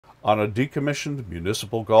On a decommissioned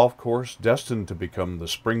municipal golf course destined to become the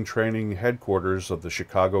spring training headquarters of the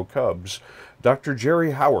Chicago Cubs, Dr.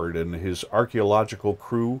 Jerry Howard and his archaeological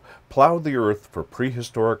crew plowed the earth for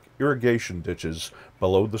prehistoric irrigation ditches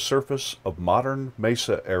below the surface of modern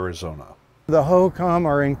Mesa, Arizona. The Hohokam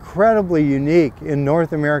are incredibly unique in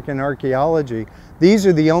North American archaeology. These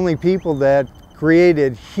are the only people that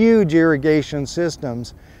created huge irrigation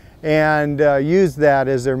systems and use that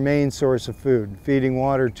as their main source of food, feeding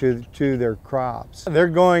water to their crops. They're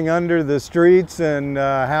going under the streets and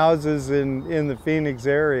houses in the Phoenix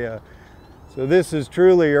area. So this is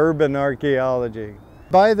truly urban archaeology.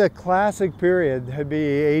 By the classic period, that'd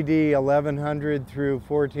be AD 1100 through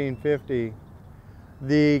 1450,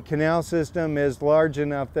 the canal system is large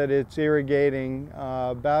enough that it's irrigating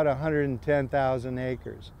about 110,000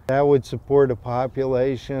 acres. That would support a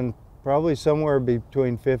population probably somewhere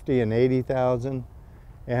between 50 and 80,000,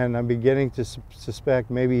 and I'm beginning to suspect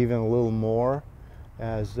maybe even a little more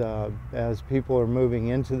as people are moving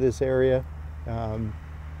into this area.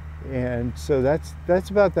 And so that's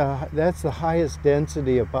the highest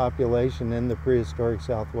density of population in the prehistoric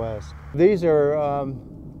Southwest. These are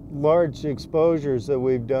large exposures that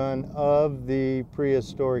we've done of the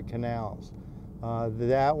prehistoric canals.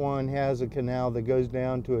 That one has a canal that goes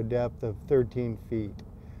down to a depth of 13 feet.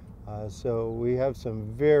 So we have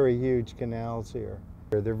some very huge canals here.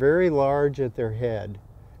 They're very large at their head,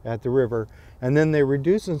 at the river, and then they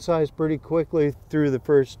reduce in size pretty quickly through the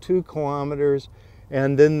first 2 kilometers,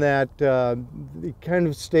 and then that it kind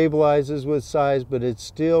of stabilizes with size, but it's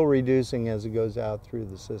still reducing as it goes out through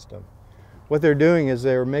the system. What they're doing is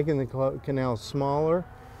they're making the canal smaller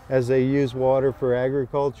as they use water for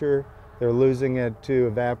agriculture. They're losing it to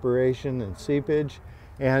evaporation and seepage.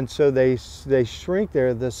 And so they shrink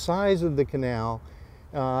the size of the canal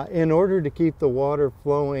in order to keep the water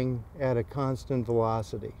flowing at a constant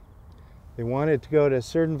velocity. They want it to go to a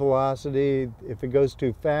certain velocity. If it goes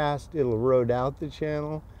too fast, it'll erode out the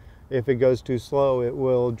channel. If it goes too slow, it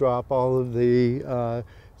will drop all of the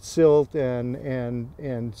silt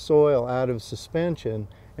and soil out of suspension,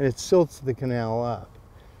 and it silts the canal up.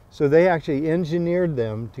 So they actually engineered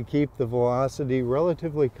them to keep the velocity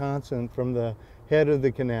relatively constant from the head of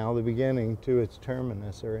the canal, the beginning, to its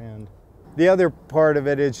terminus or end. The other part of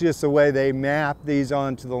it is just the way they mapped these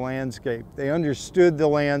onto the landscape. They understood the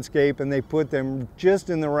landscape and they put them just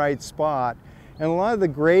in the right spot. And a lot of the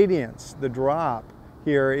gradients, the drop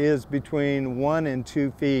here is between 1 and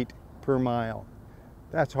 2 feet per mile.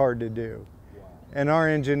 That's hard to do. And our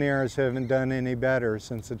engineers haven't done any better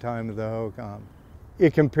since the time of the Hohokam.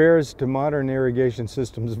 It compares to modern irrigation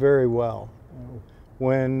systems very well.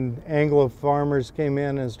 When Anglo farmers came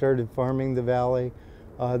in and started farming the valley,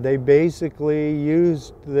 they basically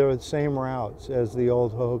used the same routes as the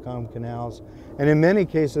old Hohokam canals, and in many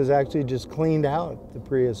cases actually just cleaned out the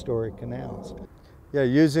prehistoric canals. Yeah,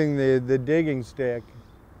 using the digging stick,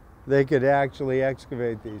 they could actually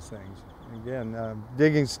excavate these things. Again,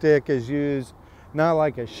 digging stick is used not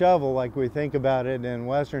like a shovel like we think about it in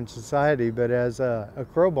Western society, but as a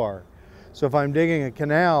crowbar. So if I'm digging a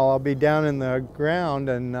canal, I'll be down in the ground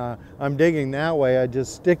and I'm digging that way. I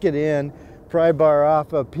just stick it in, pry bar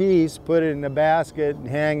off a piece, put it in a basket, and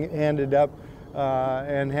hand it up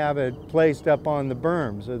and have it placed up on the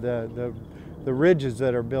berms, or the ridges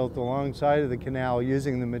that are built alongside of the canal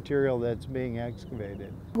using the material that's being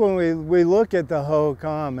excavated. When we look at the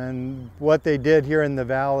Hohokam and what they did here in the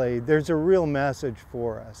valley, there's a real message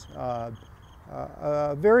for us.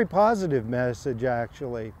 A very positive message,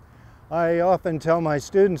 actually. I often tell my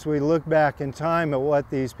students we look back in time at what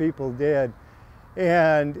these people did,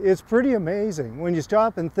 and it's pretty amazing when you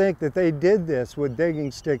stop and think that they did this with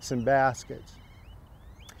digging sticks and baskets.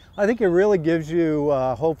 I think it really gives you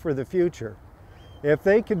hope for the future. If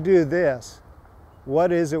they could do this,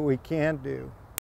 what is it we can't do?